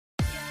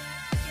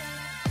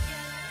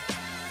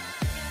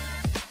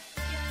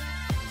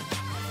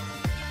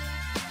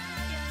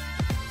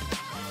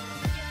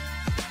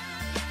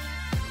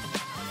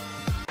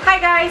Hi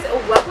guys,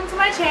 welcome to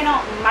my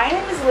channel. My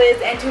name is Liz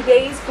and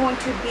today is going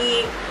to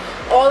be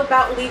all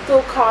about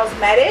Lethal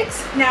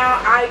Cosmetics.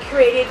 Now I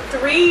created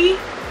three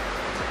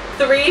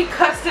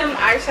custom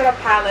eyeshadow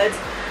palettes.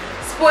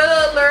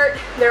 Spoiler alert,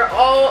 they're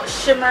all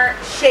shimmer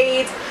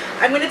shades.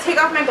 I'm going to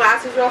take off my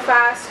glasses real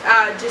fast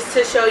just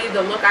to show you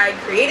the look I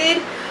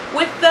created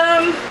with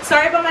them.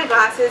 Sorry about my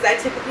glasses. I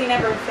typically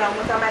never film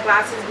without my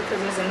glasses because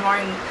there's an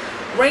annoying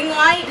ring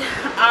light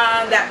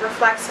that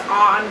reflects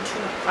onto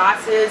my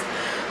glasses.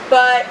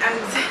 But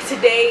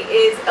today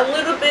is a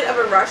little bit of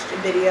a rushed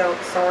video.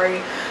 Sorry.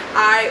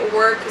 I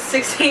work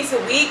 6 days a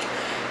week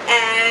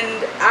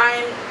and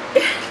I'm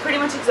pretty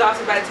much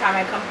exhausted by the time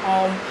I come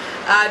home.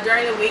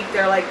 During the week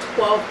they're like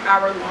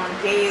 12-hour long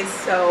days,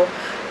 so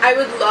I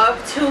would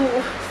love to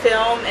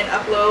film and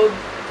upload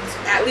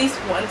at least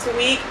once a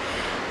week,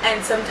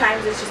 and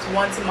sometimes it's just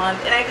once a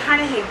month, and I kind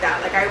of hate that.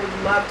 Like, I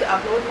would love to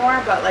upload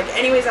more, but like,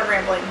 anyways, I'm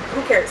rambling.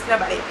 Who cares?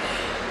 Nobody.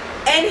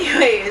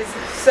 Anyways,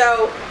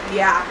 so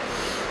yeah.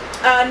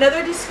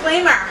 Another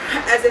disclaimer,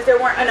 as if there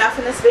weren't enough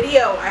in this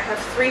video, I have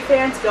 3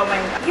 fans going.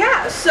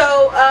 Yeah,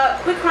 so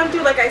quick run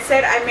through. Like I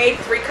said, I made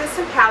 3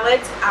 custom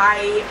palettes.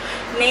 I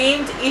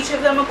named each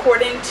of them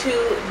according to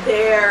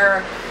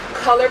their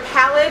color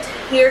palette.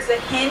 Here's a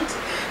hint.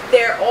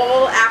 They're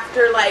all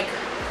after like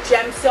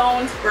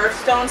gemstones,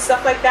 birthstones,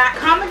 stuff like that.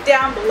 Comment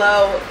down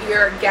below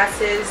your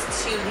guesses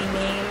to the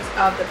names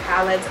of the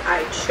palettes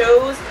I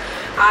chose.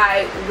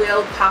 I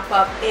will pop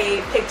up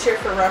a picture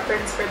for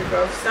reference for the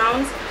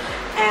birthstones.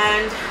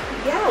 And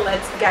yeah,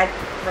 let's get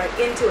right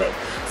into it.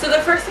 So the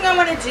first thing I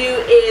want to do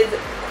is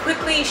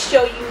quickly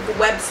show you the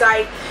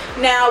website.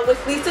 Now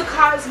with Lethal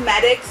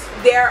Cosmetics,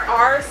 there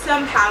are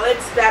some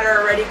palettes that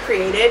are already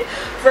created.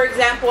 For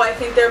example, I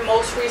think their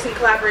most recent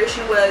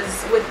collaboration was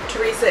with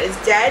Teresa is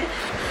Dead.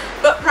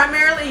 But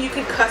primarily you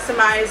can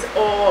customize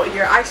all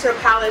your eyeshadow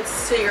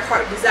palettes to your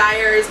heart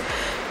desires.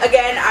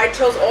 Again, I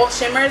chose all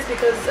shimmers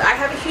because I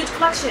have a huge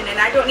collection and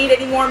I don't need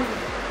any more,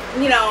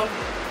 you know,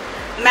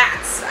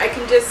 mattes. I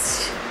can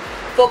just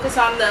focus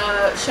on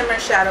the shimmer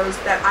shadows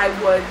that I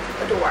would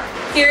adore.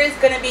 Here is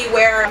going to be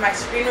where my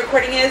screen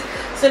recording is.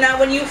 So now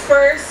when you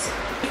first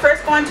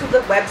go onto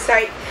the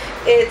website,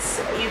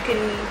 you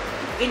can,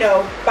 you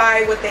know,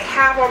 buy what they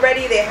have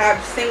already. They have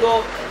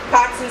single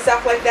pots and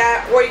stuff like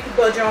that, or you can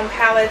build your own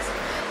palettes.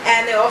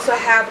 And they also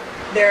have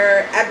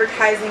their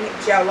advertising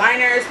gel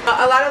liners.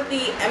 A lot of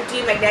the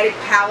empty magnetic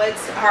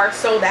palettes are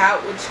sold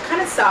out, which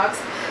kind of sucks.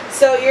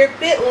 So you're a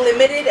bit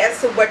limited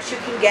as to what you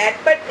can get,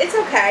 but it's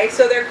okay.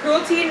 So they're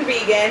cruelty and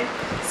vegan.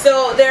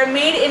 So they're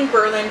made in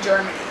Berlin,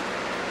 Germany.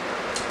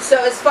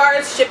 So as far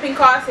as shipping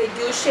costs, they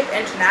do ship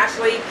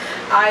internationally.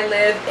 I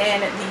live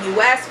in the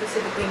US,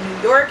 specifically New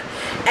York,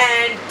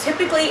 and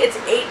typically it's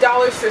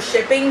 $8 for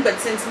shipping, but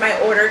since my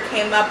order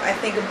came up, I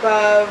think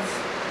above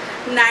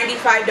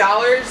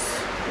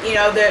 $95, you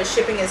know, the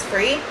shipping is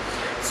free.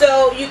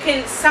 So you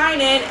can sign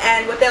in,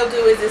 and what they'll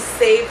do is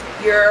save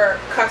your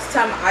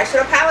custom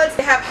eyeshadow palettes.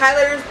 They have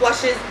highlighters,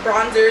 blushes,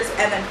 bronzers,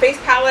 and then face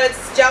palettes,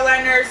 gel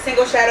liners,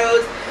 single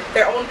shadows,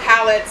 their own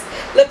palettes,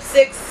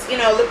 lipsticks, you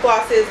know, lip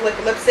glosses,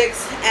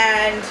 lipsticks,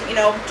 and, you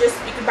know, just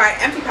you can buy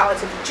empty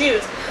palettes if you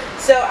choose.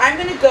 So I'm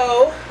going to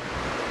go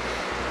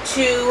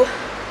to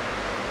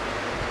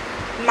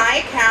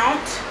my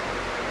account,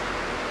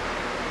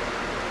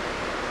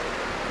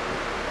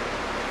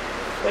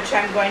 which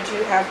I'm going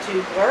to have to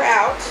blur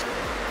out.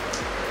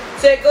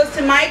 So it goes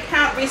to my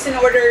account, recent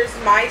orders,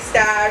 my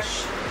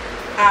stash,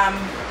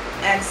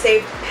 and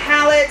saved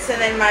palettes,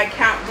 and then my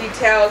account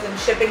details and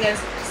shipping and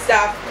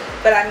stuff,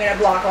 but I'm going to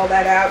block all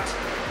that out.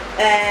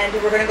 And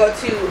we're going to go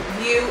to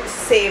view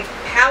saved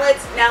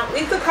palettes. Now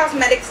Lethal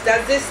Cosmetics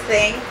does this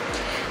thing,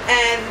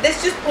 and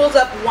this just pulls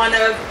up one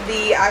of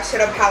the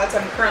eyeshadow palettes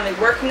I'm currently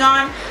working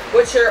on,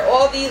 which are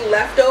all the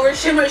leftover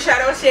shimmer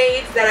shadow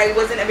shades that I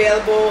wasn't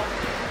available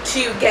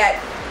to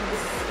get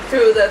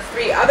through the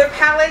 3 other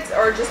palettes,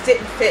 or just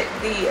didn't fit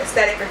the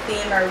aesthetic or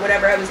theme or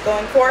whatever I was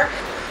going for.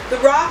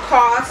 The raw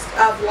cost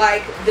of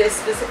like this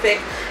specific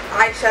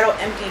eyeshadow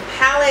empty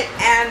palette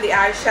and the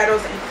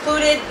eyeshadows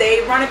included,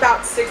 they run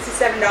about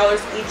 $67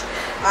 each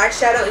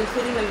eyeshadow,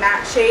 including the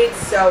matte shades.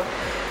 So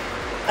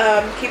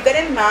keep that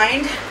in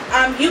mind.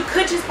 You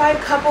could just buy a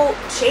couple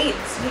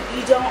shades.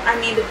 You don't, I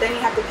mean, but then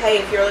you have to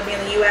pay, if you're living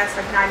in the US,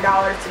 like $9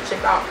 to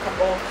ship out a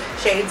couple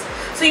shades.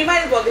 So you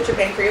might as well get your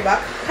bang for your buck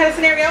kind of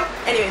scenario.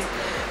 Anyways,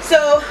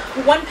 so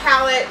one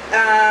palette,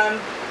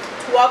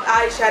 12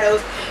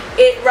 eyeshadows,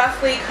 it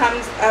roughly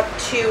comes up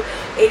to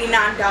 $89.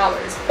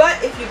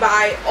 But if you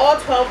buy all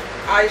 12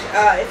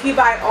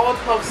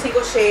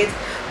 single shades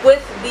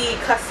with the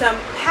custom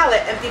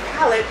palette, empty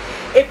palette,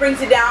 it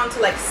brings it down to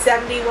like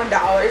 $71.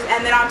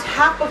 And then on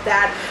top of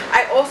that,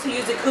 I also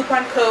use a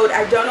coupon code.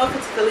 I don't know if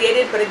it's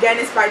affiliated, but again,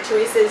 it's by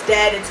Teresa is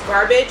Dead. It's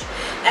garbage,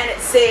 and it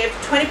saved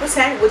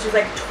 20%, which is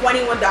like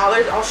 $21.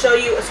 I'll show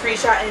you a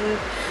screenshot in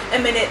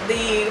a minute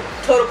the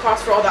total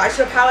cost for all the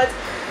eyeshadow palettes.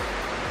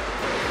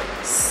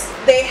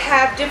 They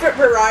have different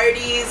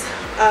varieties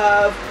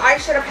of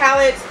eyeshadow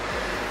palettes.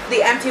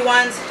 The empty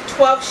ones,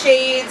 12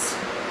 shades,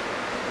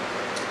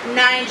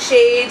 9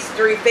 shades,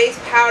 3 face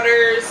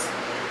powders,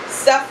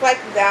 stuff like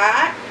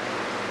that.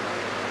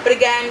 But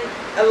again,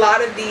 a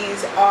lot of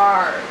these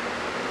are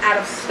out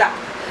of stock.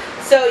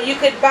 So you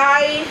could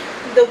buy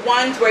the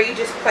ones where you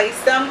just place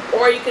them,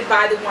 or you could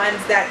buy the ones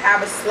that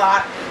have a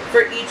slot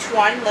for each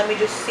one. Let me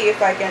just see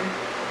if I can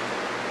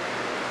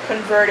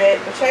convert it,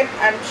 which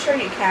I'm sure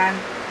you can.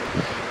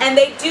 And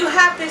they do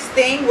have this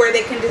thing where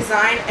they can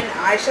design an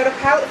eyeshadow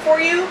palette for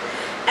you,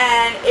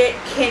 and it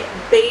can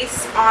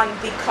base on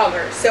the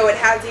color. So it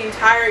has the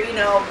entire, you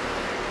know,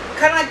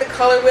 kind of like the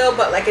color wheel,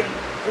 but like in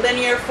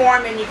linear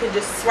form, and you can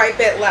just swipe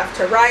it left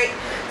to right.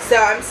 So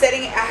I'm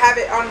setting it, I have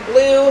it on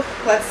blue,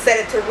 let's set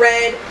it to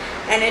red,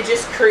 and it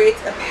just creates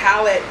a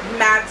palette,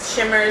 mattes,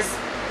 shimmers,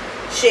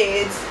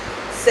 shades.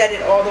 Set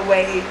it all the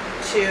way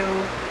to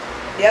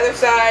the other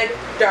side,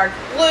 dark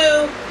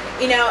blue,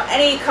 you know,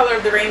 any color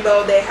of the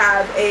rainbow. They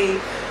have a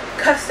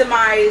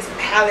customized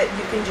palette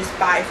you can just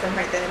buy from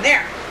right then and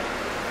there.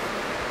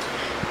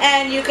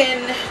 And you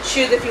can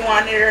choose if you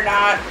want it or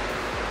not.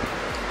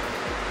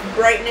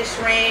 Brightness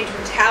range,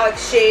 metallic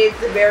shades,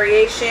 the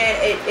variation,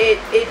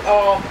 it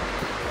all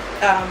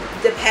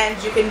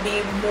depends. You can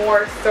be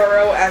more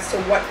thorough as to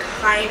what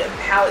kind of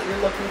palette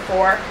you're looking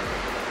for.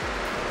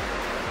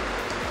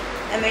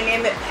 And they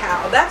name it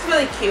PAL. That's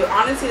really cute.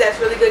 Honestly, that's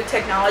really good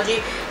technology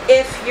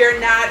if you're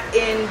not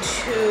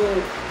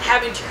into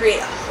having to create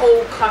a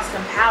whole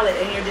custom palette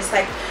and you're just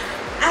like,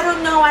 I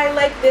don't know, I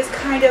like this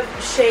kind of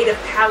shade of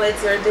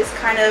palettes, or this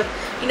kind of,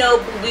 you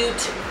know, blue,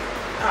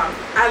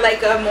 I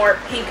like a more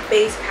pink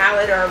base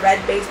palette or a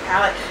red base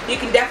palette. You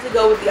can definitely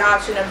go with the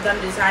option of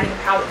them designing a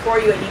palette for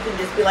you, and you can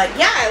just be like,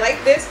 yeah, I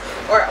like this,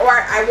 or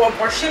I want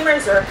more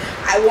shimmers, or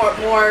I want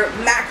more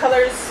matte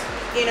colors,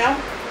 you know.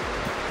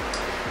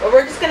 But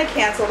we're just going to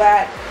cancel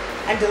that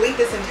and delete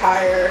this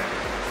entire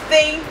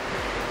thing.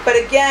 But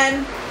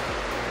again,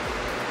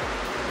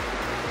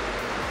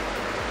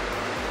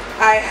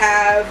 I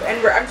have, and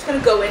I'm just going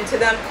to go into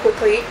them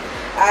quickly.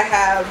 I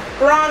have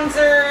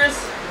bronzers.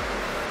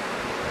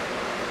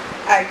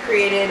 I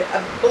created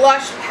a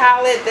blush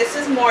palette. This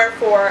is more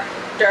for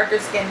darker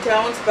skin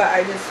tones, but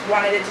I just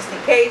wanted it just in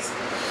case.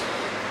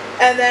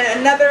 And then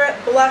another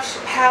blush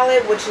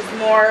palette, which is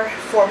more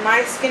for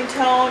my skin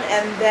tone,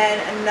 and then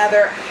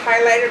another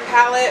highlighter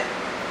palette.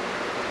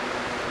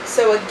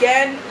 So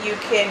again, you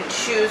can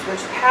choose which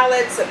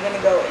palettes. I'm going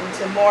to go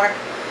into more.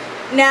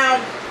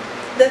 Now,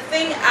 the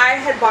thing, I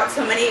had bought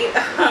so many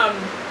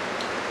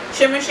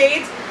shimmer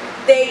shades.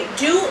 They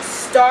do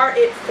start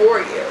it for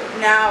you.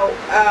 Now,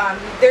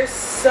 there's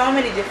so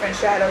many different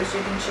shadows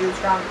you can choose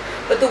from,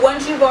 but the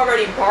ones you've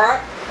already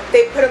bought,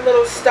 they put a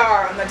little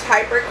star on the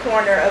top right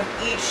corner of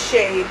each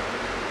shade.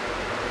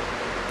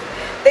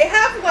 They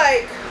have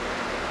like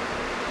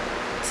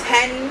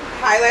 10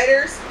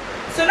 highlighters,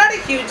 so not a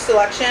huge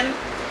selection,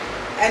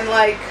 and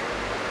like,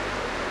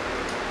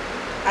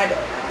 I don't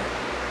know,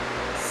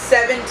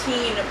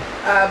 17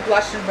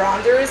 blush and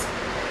bronzers.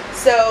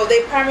 So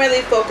they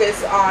primarily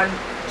focus on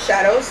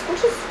shadows,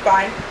 which is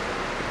fine.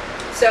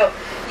 So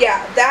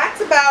yeah,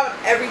 that's about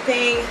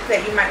everything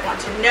that you might want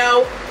to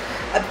know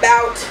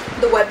about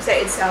the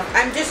website itself.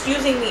 I'm just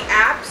using the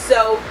app,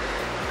 so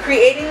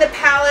creating the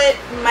palette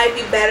might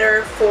be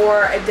better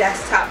for a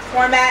desktop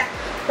format,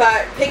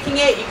 but picking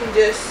it, you can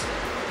just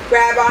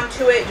grab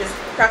onto it, just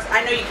press.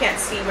 I know you can't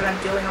see what I'm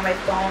doing on my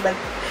phone, like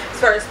as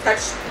far as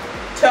touch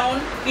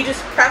tone, you just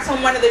press on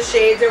one of the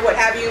shades or what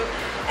have you,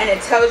 and it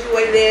tells you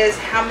what it is,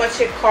 how much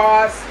it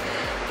costs,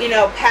 you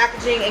know,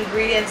 packaging,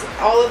 ingredients,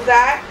 all of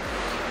that.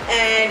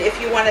 And if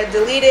you want to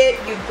delete it,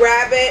 you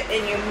grab it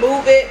and you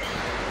move it,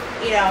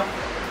 you know,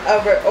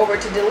 over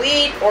to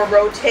delete or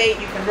rotate.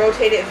 You can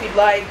rotate it if you'd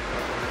like,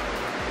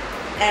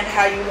 and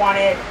how you want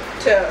it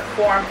to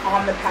form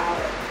on the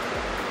palette.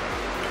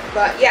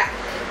 But yeah,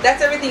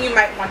 that's everything you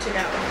might want to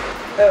know.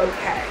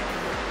 Okay,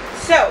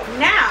 so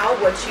now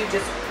what you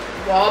just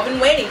all been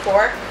waiting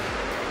for,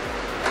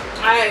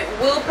 I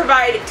will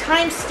provide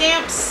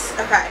timestamps.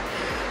 Okay,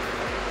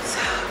 so,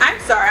 I'm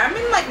sorry, I'm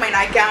in like my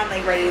nightgown,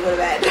 like ready to go to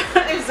bed.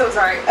 I'm so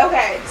sorry.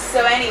 Okay,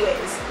 so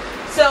anyways,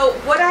 so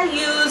what I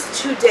used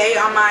today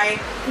on my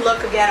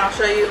look, again, I'll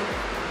show you.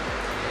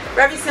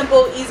 Very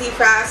simple, easy,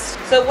 fast.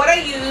 So what I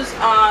used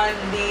on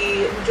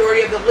the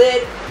majority of the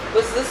lid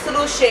was this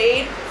little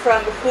shade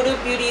from Huda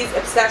Beauty's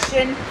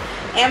Obsession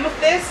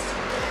Amethyst.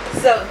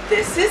 So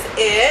this is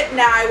it.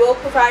 Now I will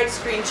provide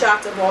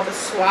screenshots of all the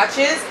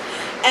swatches,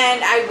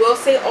 and I will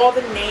say all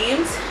the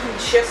names in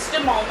just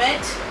a moment.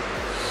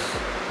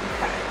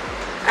 Okay.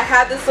 I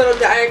have this little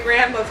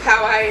diagram of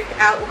how I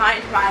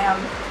outlined my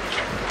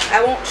I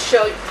won't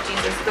show you,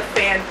 Jesus, the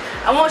fan.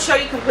 I won't show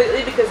you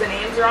completely because the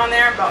names are on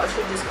there, but I'll show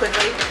you just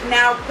quickly.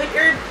 Now, put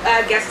your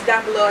guesses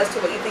down below as to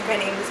what you think I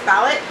named this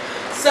palette.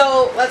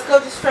 So, let's go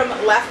just from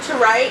left to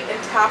right and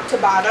top to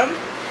bottom.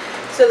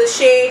 So, the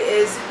shade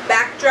is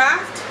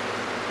Backdraft,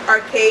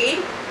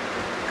 Arcade,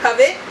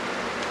 Covet,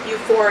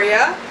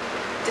 Euphoria,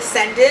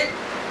 Descendant,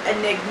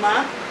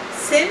 Enigma,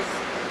 Synth,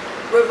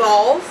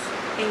 Revolve,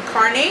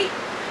 Incarnate,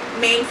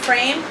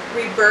 Mainframe,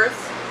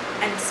 Rebirth,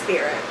 and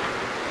Spirit.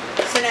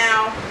 So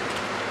now,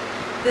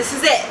 this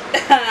is it.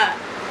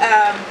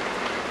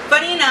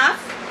 Funny enough,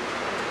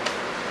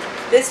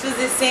 this was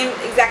the same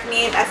exact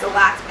name as the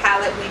last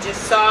palette we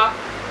just saw,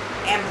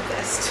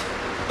 Amethyst.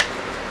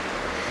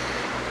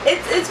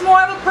 It's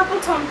more of a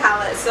purple tone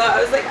palette, so I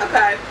was like,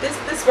 okay,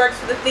 this works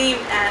for the theme,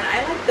 and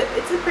I like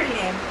it's a pretty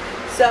name.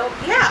 So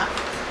yeah,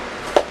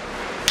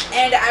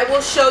 and I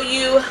will show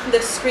you the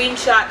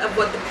screenshot of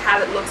what the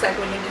palette looks like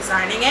when you're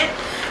designing it.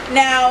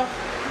 Now,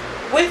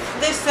 with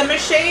this Simmer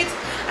shades,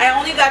 I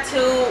only got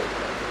to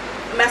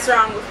mess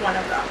around with one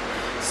of them.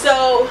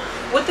 So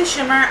with the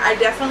shimmer, I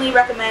definitely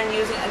recommend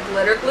using a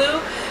glitter glue,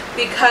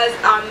 because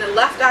on the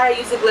left eye I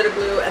used a glitter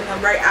glue and the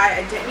right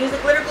eye I didn't use a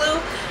glitter glue.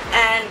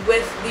 And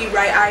with the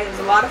right eye, there was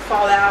a lot of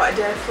fallout. I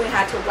definitely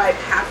had to wipe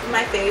half of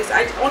my face.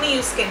 I only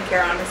use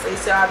skincare, honestly,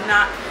 so I'm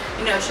not,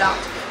 you know,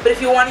 shocked. But if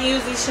you want to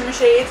use these shimmer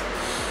shades,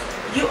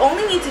 you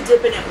only need to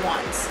dip in it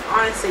once,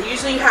 honestly.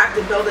 Usually you have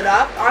to build it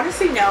up.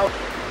 Honestly, no.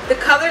 The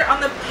color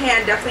on the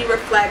pan definitely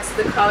reflects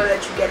the color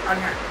that you get on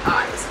your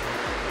eyes.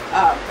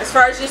 As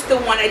far as just the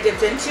one I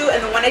dipped into,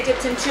 and the one I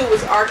dipped into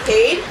was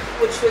Arcade,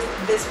 which was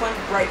this one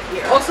right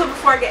here. Also,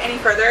 before I get any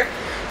further,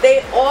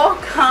 they all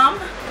come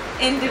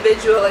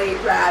individually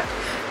wrapped.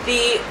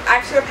 The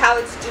eyeshadow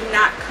palettes do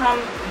not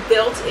come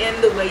built in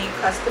the way you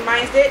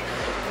customized it,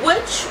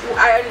 which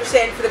I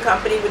understand for the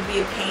company would be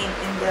a pain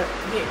in the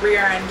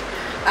rear end.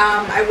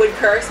 I would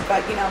curse,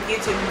 but you know,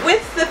 YouTube.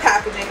 With the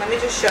packaging, let me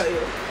just show you.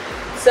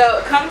 So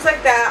it comes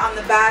like that. On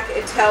the back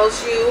it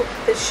tells you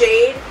the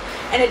shade,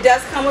 and it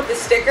does come with the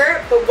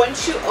sticker, but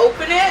once you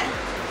open it,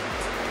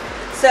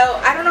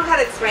 so I don't know how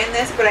to explain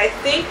this, but I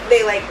think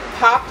they like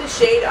pop the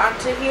shade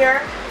onto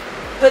here,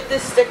 put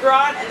this sticker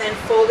on, and then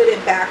folded it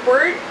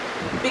backward,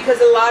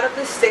 because a lot of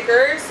the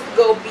stickers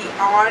go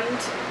beyond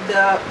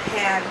the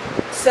pan.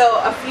 So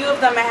a few of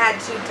them I had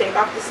to take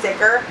off the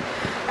sticker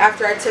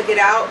after I took it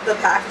out, the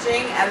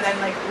packaging, and then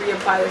like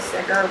reapply the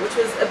sticker, which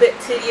was a bit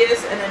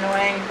tedious and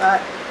annoying,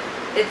 but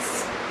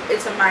it's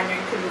a minor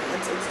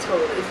inconvenience. It's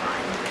totally fine.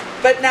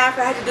 But now if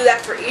I had to do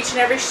that for each and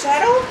every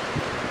shadow,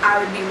 I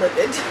would be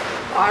livid.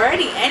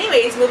 Alrighty,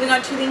 anyways, moving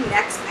on to the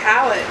next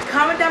palette.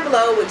 Comment down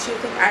below what you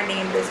think I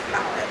named this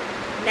palette.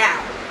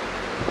 Now,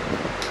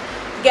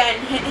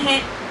 again, hint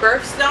hint,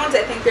 birthstones,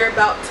 I think they're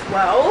about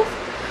 12.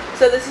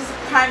 So this is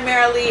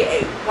primarily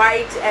a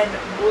white and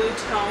blue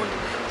toned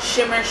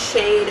shimmer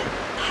shade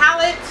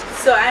palette.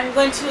 So I'm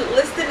going to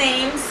list the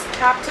names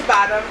top to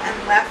bottom and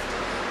left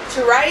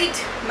to right.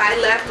 My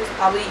left is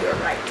probably your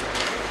right.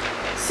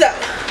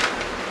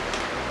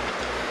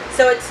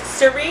 So it's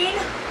Serene,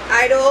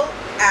 Idol,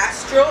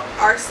 Astral,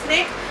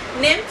 Arsenic,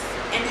 Nymph,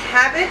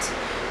 Inhabit,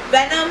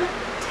 Venom,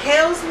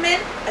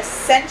 Talesman,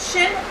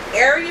 Ascension,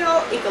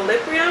 Aerial,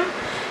 Equilibrium,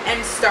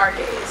 and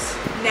Stargaze.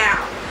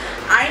 Now,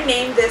 I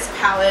named this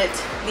palette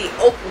the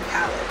Opal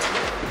palette.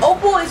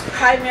 Opal is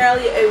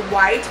primarily a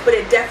white, but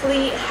it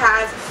definitely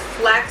has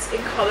flecks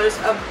and colors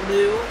of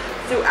blue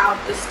throughout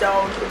the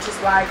stones, which is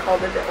why I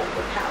called it the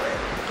Opal palette.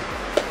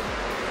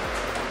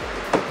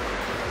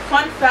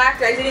 Fun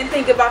fact, I didn't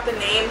think about the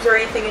names or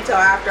anything until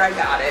after I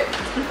got it.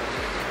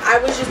 I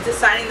was just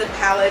designing the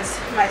palettes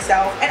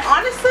myself, and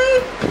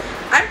honestly,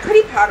 I'm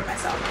pretty proud of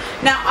myself.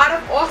 Now, out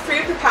of all three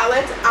of the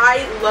palettes,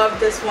 I love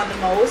this one the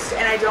most,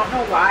 and I don't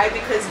know why,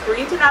 because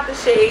greens are not the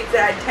shades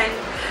that I tend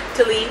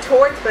to lean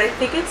towards, but I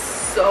think it's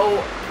so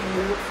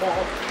beautiful.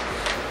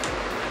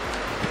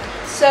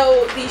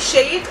 So the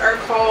shades are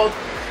called,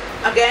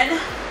 again,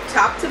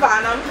 top to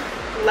bottom,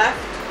 left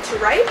to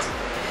right.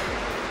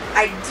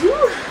 I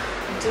do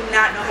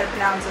not know how to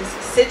pronounce this.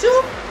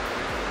 Sigil.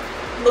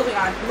 Moving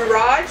on.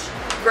 Mirage,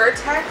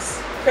 Vertex,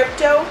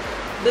 Crypto,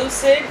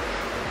 Lucid,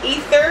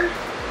 Ether,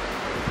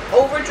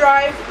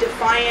 Overdrive,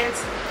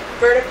 Defiance,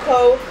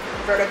 Vertigo,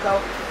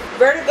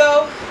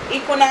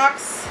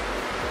 Equinox,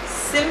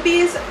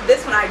 Symbios.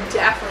 This one I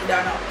definitely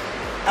don't know.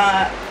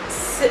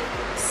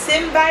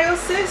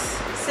 Symbiosis.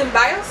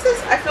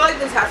 I feel like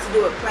this has to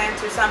do with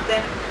plants or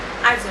something.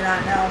 I do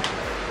not know.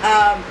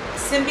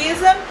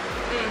 Symbiosm.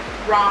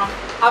 Wrong.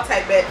 I'll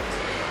type it.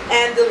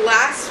 And the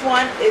last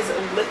one is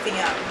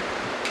Lithium.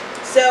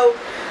 So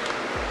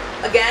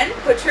again,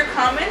 put your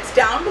comments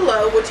down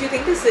below what you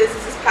think this is.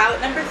 This is palette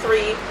number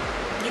 3.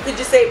 You could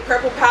just say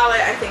purple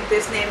palette, I think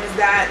this name is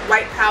that.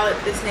 White palette,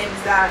 this name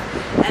is that.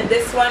 And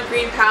this one,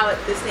 green palette,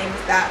 this name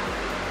is that.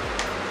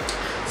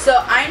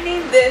 So I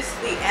named this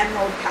the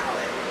Emerald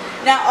palette.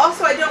 Now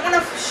also, I don't want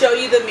to show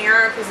you the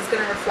mirror because it's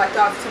going to reflect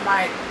off to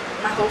my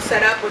whole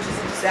setup, which is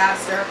a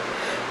disaster.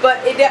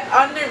 But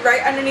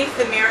right underneath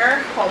the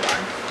mirror, hold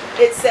on,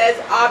 it says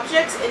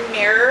objects in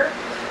mirror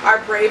are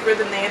braver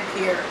than they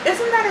appear.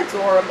 Isn't that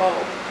adorable?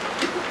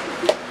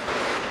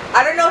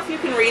 I don't know if you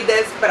can read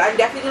this, but I'm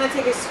definitely going to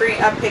take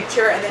a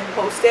picture and then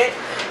post it.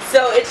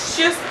 So it's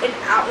just an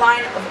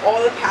outline of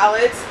all the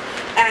palettes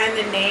and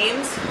the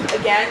names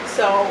again,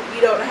 so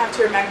you don't have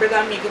to remember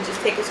them. You can just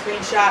take a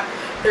screenshot.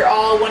 They're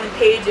all one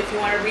page if you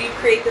want to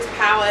recreate this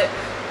palette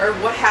or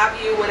what have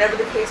you, whatever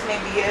the case may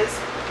be is.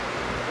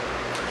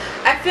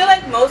 I feel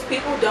like most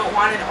people don't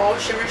want an all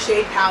shimmer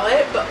shade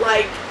palette, but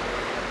like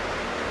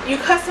you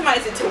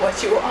customize it to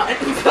what you want.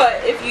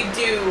 But if you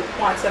do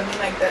want something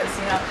like this,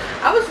 you know,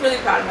 I was really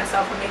proud of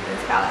myself for making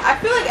this palette. I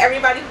feel like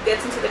everybody who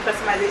gets into the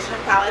customization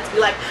of palettes be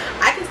like,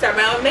 I can start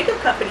my own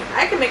makeup company.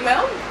 I can make my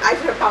own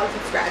eyeshadow palette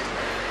from scratch.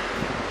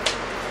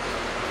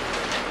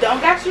 Don't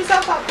gas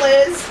yourself up,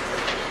 Liz.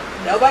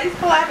 Nobody's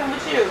collabing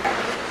with you.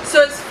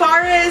 So as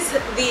far as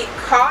the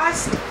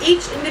cost,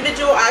 each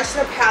individual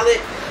eyeshadow palette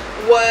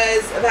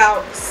was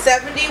about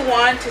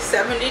 $71 to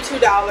 $72,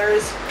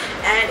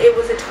 and it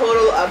was a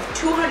total of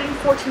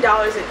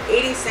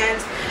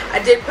 $214.80.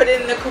 I did put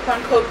in the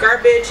coupon code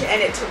garbage,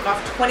 and it took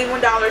off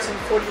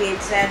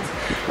 $21.48,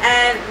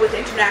 and with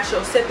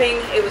international shipping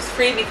it was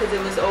free because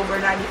it was over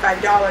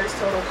 $95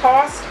 total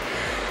cost,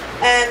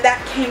 and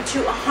that came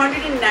to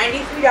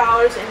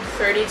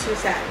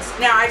 $193.32.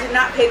 Now I did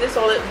not pay this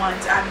all at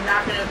once. I'm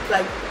not gonna,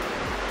 like,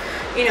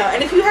 you know,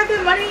 and if you have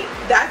the money,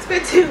 that's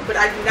good too, but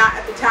I did not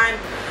at the time.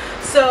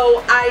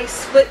 So I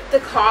split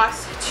the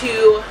cost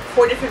to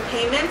 4 different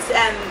payments,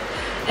 and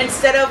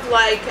instead of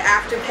like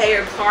Afterpay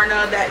or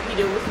Klarna that you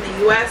do within the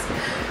US,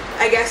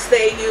 I guess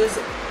they use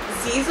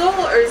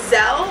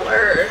Zelle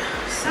or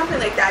something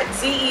like that,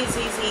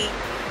 Zezzle.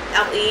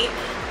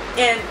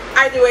 And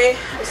either way,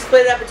 I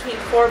split it up between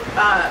 4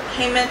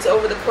 payments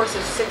over the course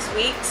of 6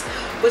 weeks,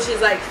 which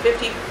is like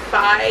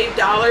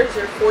 $55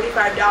 or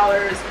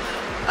 $45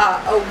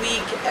 a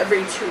week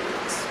every 2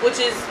 weeks, which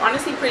is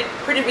honestly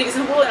pretty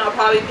reasonable, and I'll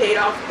probably pay it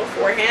off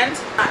beforehand.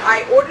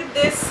 I ordered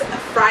this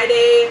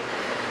Friday,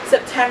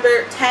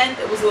 September 10th.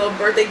 It was a little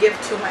birthday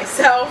gift to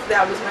myself.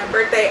 That was my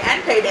birthday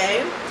and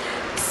payday.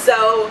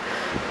 So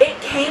it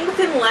came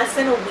within less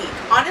than a week.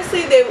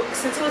 Honestly,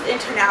 since it was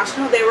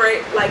international, they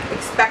were like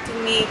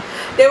expecting me,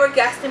 they were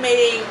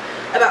guesstimating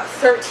about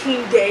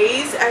 13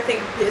 days, I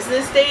think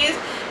business days,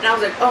 and I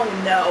was like, oh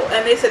no.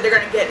 And they said they're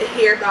gonna get it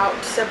here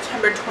about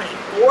September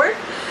 24th.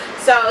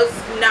 So I was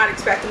not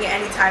expecting it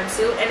anytime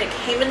soon, and it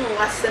came in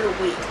less than a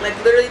week. Like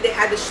literally they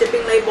had the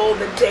shipping label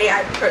the day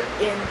I put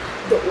in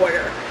the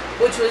order,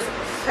 which was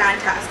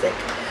fantastic.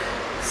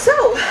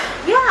 So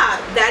yeah,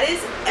 that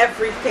is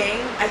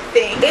everything, I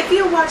think. If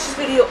you watch this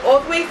video all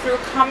the way through,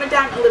 comment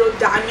down a little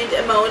diamond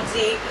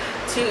emoji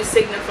to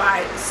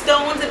signify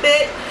stones a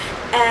bit.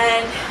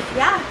 And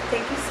yeah,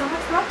 thank you so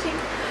much for watching.